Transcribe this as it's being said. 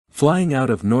Flying out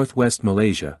of northwest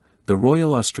Malaysia, the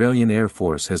Royal Australian Air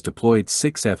Force has deployed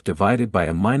 6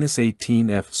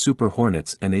 F-18F Super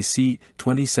Hornets and a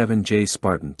C-27J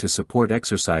Spartan to support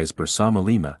Exercise Bersama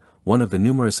Lima, one of the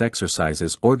numerous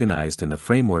exercises organized in the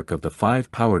framework of the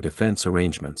 5 Power Defense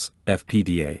Arrangements,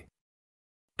 FPDA.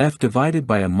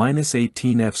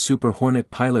 F-18F Super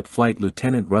Hornet pilot Flight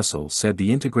Lieutenant Russell said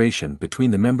the integration between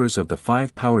the members of the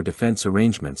 5 Power Defense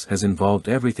Arrangements has involved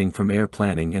everything from air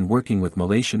planning and working with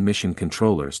Malaysian mission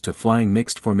controllers to flying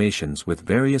mixed formations with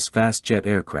various fast jet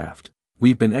aircraft.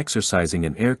 We've been exercising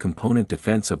an air component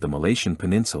defense of the Malaysian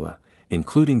peninsula,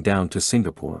 including down to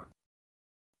Singapore.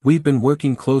 We've been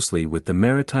working closely with the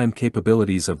maritime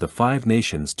capabilities of the 5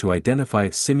 nations to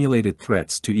identify simulated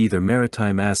threats to either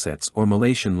maritime assets or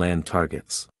Malaysian land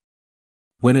targets.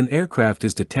 When an aircraft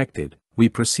is detected, we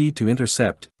proceed to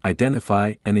intercept,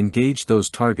 identify and engage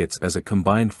those targets as a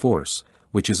combined force,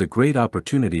 which is a great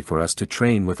opportunity for us to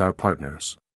train with our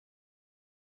partners.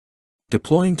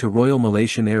 Deploying to Royal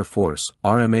Malaysian Air Force,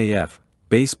 RMAF,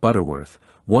 Base Butterworth,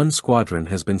 one squadron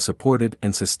has been supported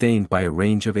and sustained by a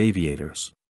range of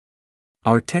aviators.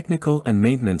 Our technical and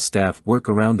maintenance staff work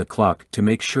around the clock to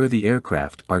make sure the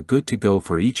aircraft are good to go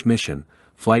for each mission,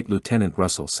 Flight Lieutenant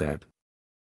Russell said.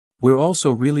 We're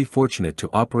also really fortunate to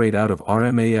operate out of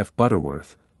RMAF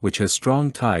Butterworth, which has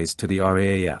strong ties to the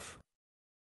RAAF.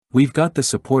 We've got the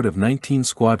support of 19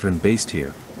 squadron based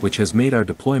here, which has made our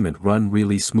deployment run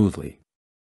really smoothly.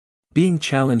 Being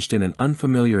challenged in an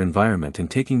unfamiliar environment and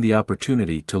taking the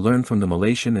opportunity to learn from the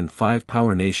Malaysian and 5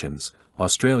 power nations,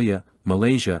 Australia,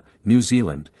 Malaysia, New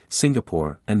Zealand,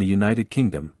 Singapore and the United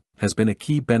Kingdom, has been a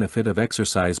key benefit of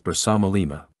Exercise Bersama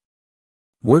Lima.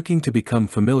 Working to become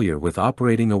familiar with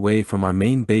operating away from our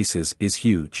main bases is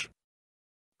huge.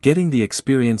 Getting the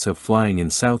experience of flying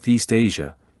in Southeast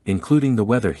Asia, including the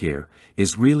weather here,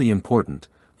 is really important,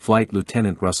 Flight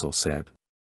Lieutenant Russell said.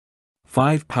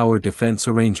 5 Power Defense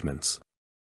Arrangements.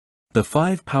 The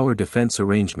 5 Power Defense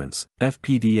Arrangements,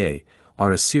 FPDA,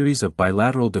 are a series of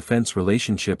bilateral defense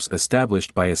relationships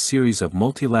established by a series of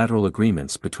multilateral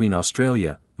agreements between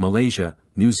Australia, Malaysia,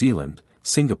 New Zealand,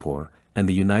 Singapore, and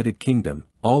the United Kingdom,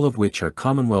 all of which are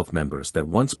Commonwealth members that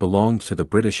once belonged to the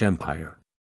British Empire.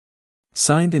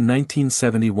 Signed in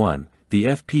 1971, the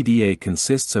FPDA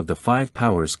consists of the 5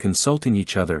 powers consulting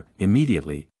each other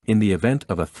immediately, in the event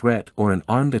of a threat or an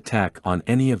armed attack on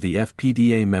any of the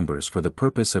FPDA members for the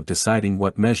purpose of deciding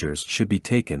what measures should be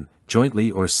taken,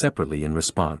 jointly or separately in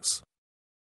response.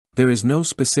 There is no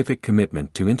specific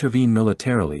commitment to intervene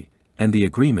militarily, and the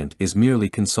agreement is merely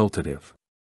consultative.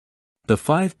 The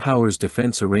 5 powers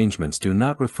defense arrangements do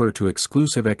not refer to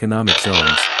exclusive economic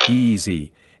zones,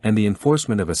 EEZ, and the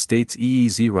enforcement of a state's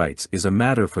EEZ rights is a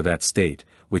matter for that state,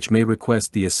 which may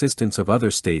request the assistance of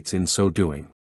other states in so doing.